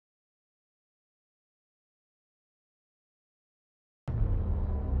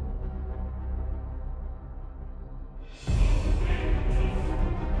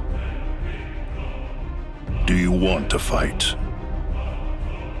want to fight?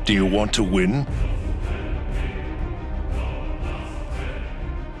 Do you want to win?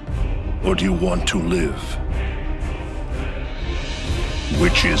 Or do you want to live?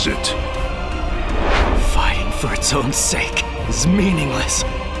 Which is it? Fighting for its own sake is meaningless.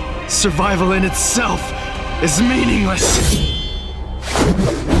 Survival in itself is meaningless.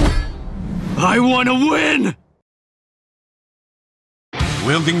 I want to win!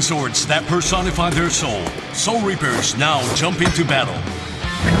 Wielding swords that personify their soul, Soul Reapers now jump into battle.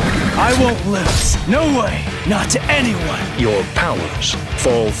 I won't lose. No way. Not to anyone. Your powers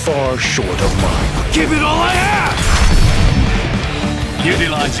fall far short of mine. Give it all I have!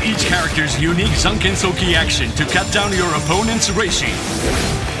 Utilize each character's unique Zanken Soki action to cut down your opponent's Reishi.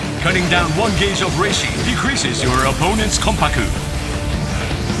 Cutting down 1 gauge of Reishi decreases your opponent's Konpaku.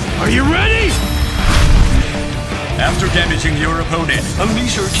 Are you ready? After damaging your opponent,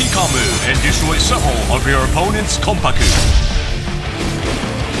 unleash your Kikamu and destroy several of your opponent's Konpaku.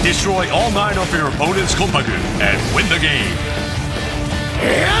 Destroy all 9 of your opponent's Konpaku and win the game.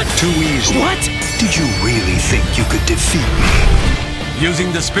 Too easy. What? Did you really think you could defeat me?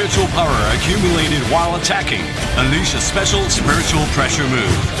 Using the spiritual power accumulated while attacking, unleash a special spiritual pressure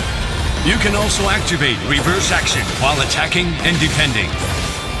move. You can also activate reverse action while attacking and defending.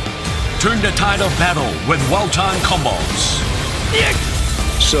 Turn the tide of battle with well-timed combos.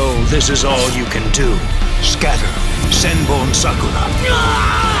 So this is all you can do. Scatter Senbon Sakura.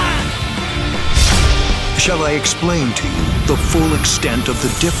 Shall I explain to you the full extent of the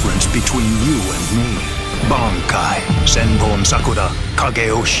difference between you and me? Bankai Senbon Sakura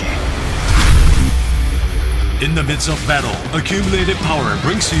Kageyoshi. In the midst of battle, accumulated power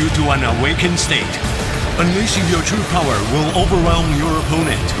brings you to an awakened state. Unleashing your true power will overwhelm your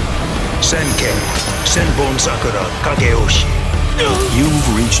opponent. Senken Senbon Sakura Kageyoshi.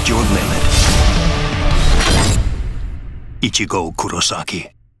 You've reached your limit. Ichigo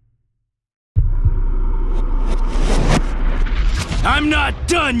Kurosaki. I'm not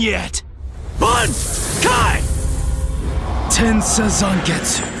done yet! Bankai! Tensa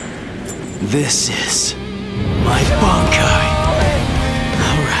Zangetsu. This is my Bankai.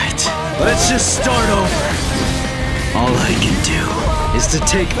 Alright, let's just start over. All I can do is to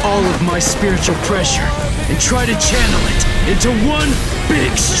take all of my spiritual pressure and try to channel it into one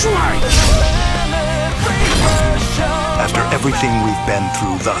big strike! After everything we've been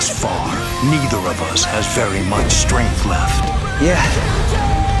through thus far, neither of us has very much strength left. Yeah.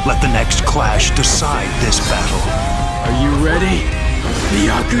 Let the next clash decide this battle. Are you ready?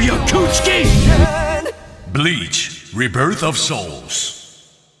 Byakuya Kuchiki! Bleach, Rebirth of Souls.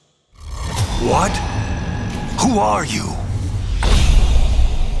 What? Who are you?